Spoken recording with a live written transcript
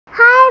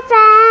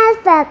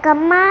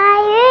welcome my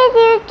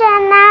YouTube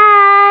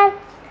channel.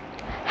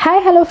 Hi,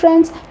 hello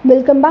friends,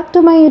 welcome back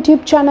to my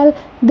YouTube channel.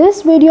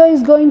 This video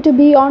is going to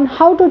be on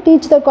how to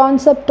teach the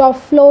concept of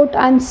float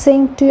and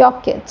sink to your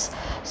kids.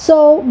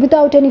 So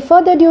without any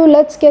further ado,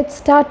 let's get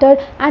started.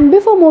 And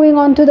before moving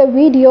on to the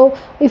video,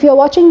 if you're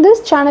watching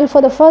this channel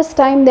for the first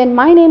time, then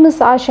my name is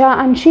Asha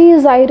and she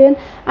is Irene,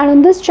 and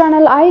on this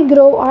channel I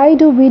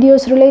do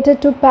videos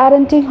related to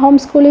parenting,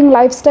 homeschooling,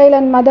 lifestyle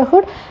and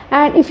motherhood.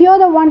 And if you're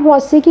the one who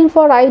are seeking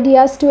for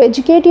ideas to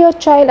educate your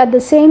child at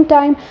the same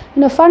time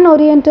in a fun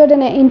oriented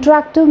and an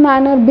interactive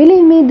manner,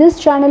 believe me, this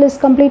channel is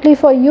completely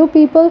for you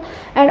people.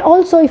 And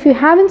also, if you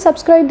haven't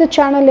subscribed the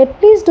channel,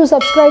 please do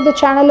subscribe the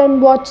channel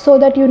and watch so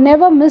that you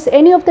never miss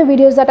any of the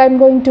videos that I'm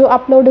going to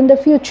upload in the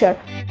future.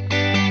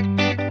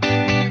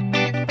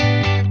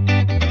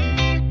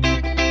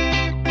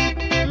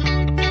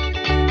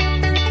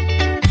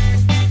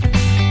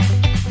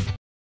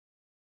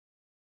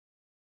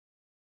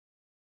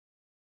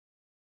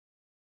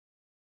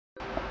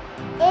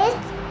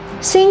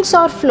 Sinks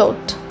or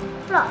float?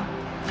 Float.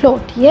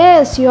 Float.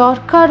 Yes, you are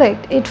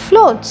correct. It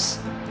floats.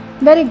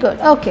 Very good.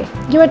 Okay,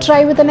 give a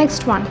try with the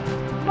next one.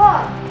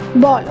 Ball.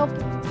 Ball. Okay.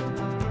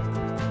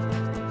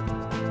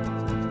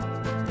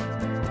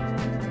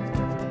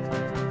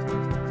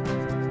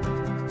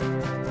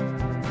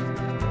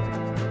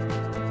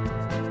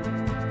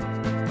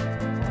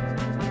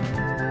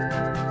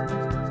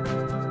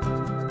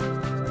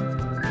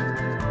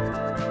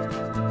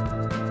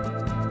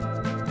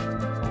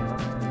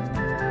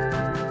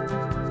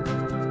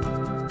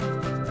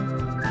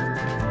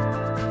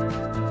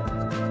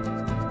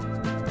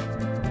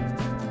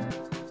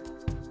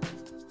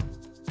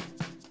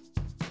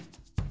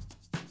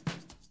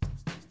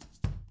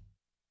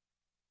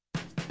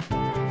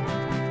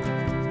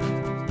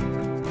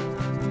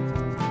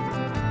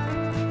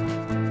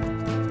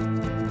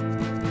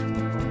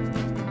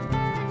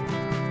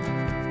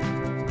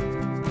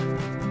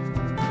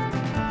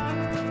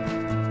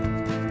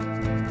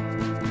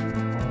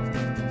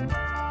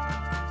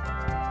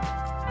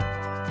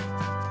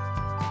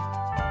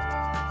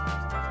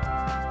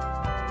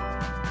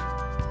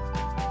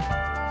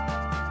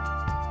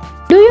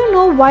 Do you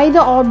know why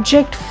the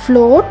object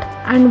float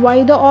and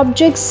why the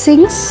object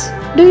sinks?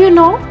 Do you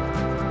know?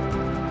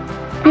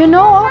 You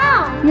know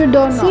or you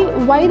don't know? See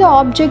why the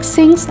object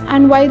sinks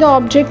and why the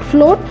object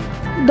float?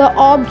 The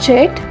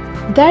object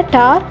that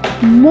are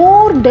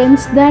more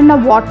dense than the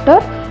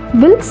water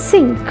will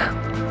sink.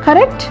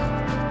 Correct?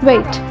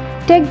 Wait.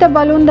 Take the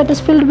balloon that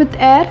is filled with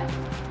air.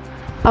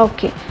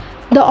 Okay.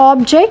 The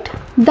object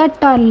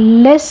that are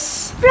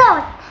less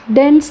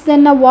dense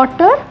than the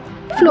water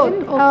float.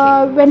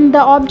 Okay. When the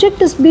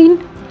object is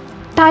being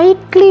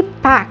tightly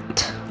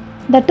packed,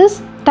 that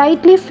is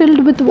tightly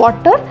filled with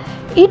water,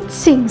 it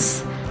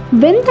sinks.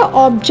 When the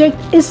object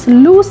is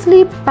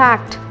loosely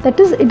packed, that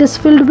is it is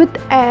filled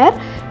with air,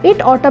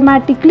 it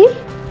automatically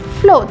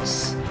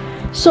floats.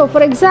 So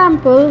for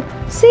example,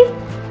 see,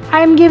 I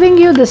am giving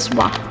you this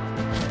one,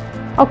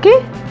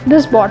 okay,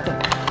 this bottle.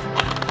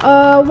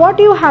 What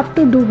you have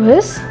to do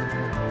is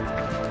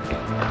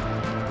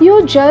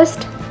you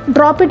just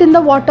drop it in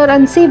the water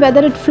and see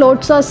whether it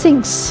floats or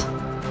sinks.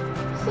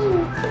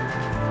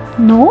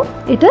 No,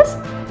 it is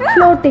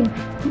floating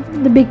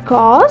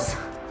because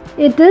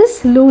it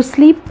is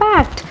loosely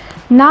packed.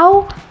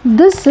 Now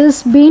this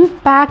is being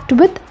packed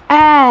with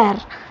air,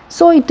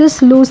 so it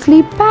is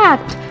loosely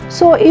packed,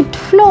 so it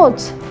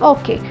floats.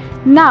 Okay,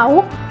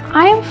 now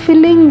I am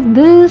filling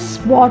this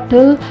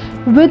bottle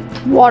with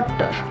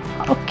water.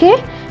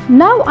 Okay,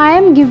 now I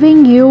am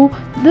giving you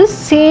the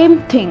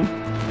same thing,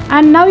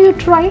 and now you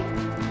try.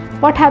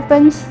 What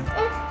happens?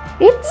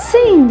 It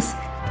sinks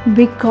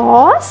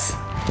because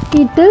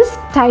it is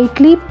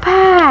tightly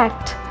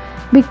packed.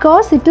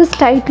 Because it is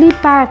tightly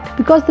packed.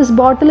 Because this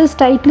bottle is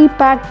tightly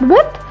packed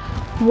with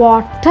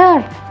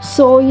water.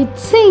 So it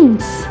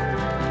sinks.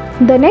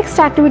 The next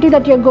activity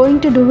that you're going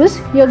to do is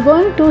you're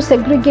going to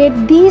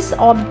segregate these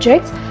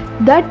objects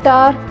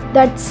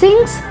that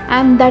sinks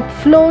and that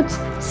floats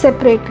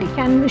separately.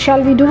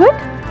 Shall we do it?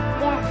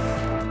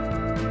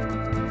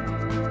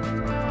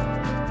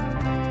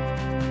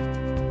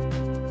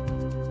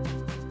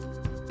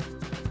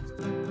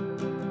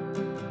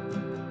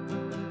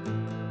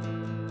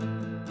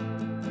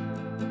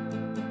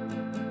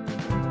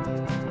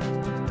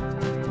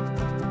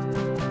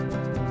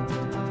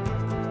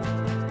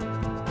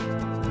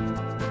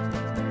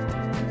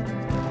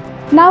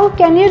 Now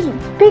can you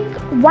pick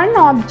one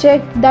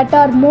object that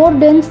are more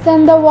dense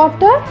than the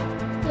water?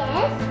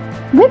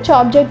 Yes. Which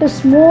object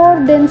is more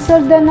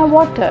denser than the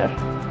water?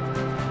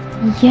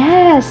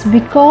 Yes,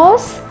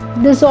 because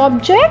this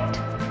object,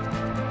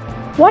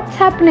 what's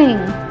happening?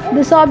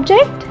 This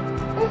object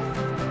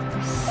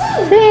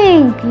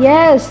sink.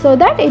 Yes, so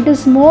that it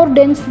is more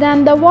dense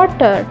than the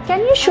water.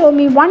 Can you show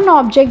me one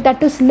object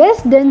that is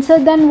less denser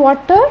than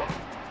water?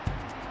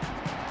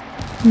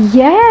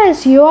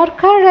 Yes, you are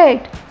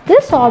correct.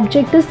 This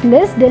object is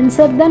less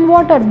denser than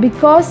water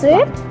because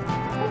it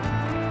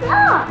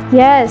floats.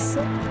 Yes.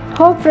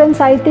 Hope friends,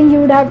 I think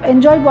you would have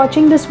enjoyed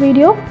watching this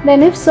video.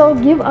 Then if so,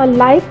 give a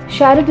like,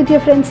 share it with your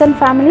friends and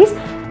families.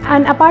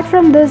 And apart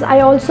from this,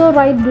 I also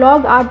write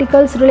blog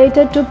articles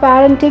related to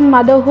parenting,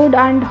 motherhood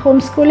and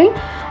homeschooling.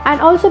 And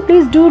also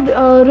please do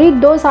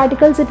read those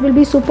articles, it will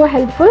be super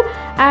helpful.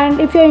 And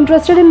if you're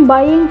interested in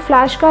buying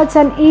flashcards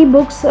and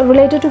e-books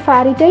related to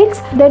fairy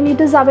tales, then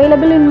it is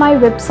available in my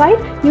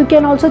website. You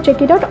can also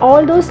check it out.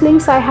 All those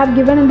links I have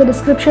given in the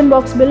description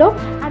box below.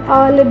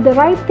 And let the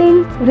right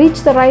thing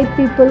reach the right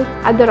people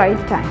at the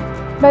right time.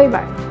 Bye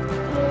bye.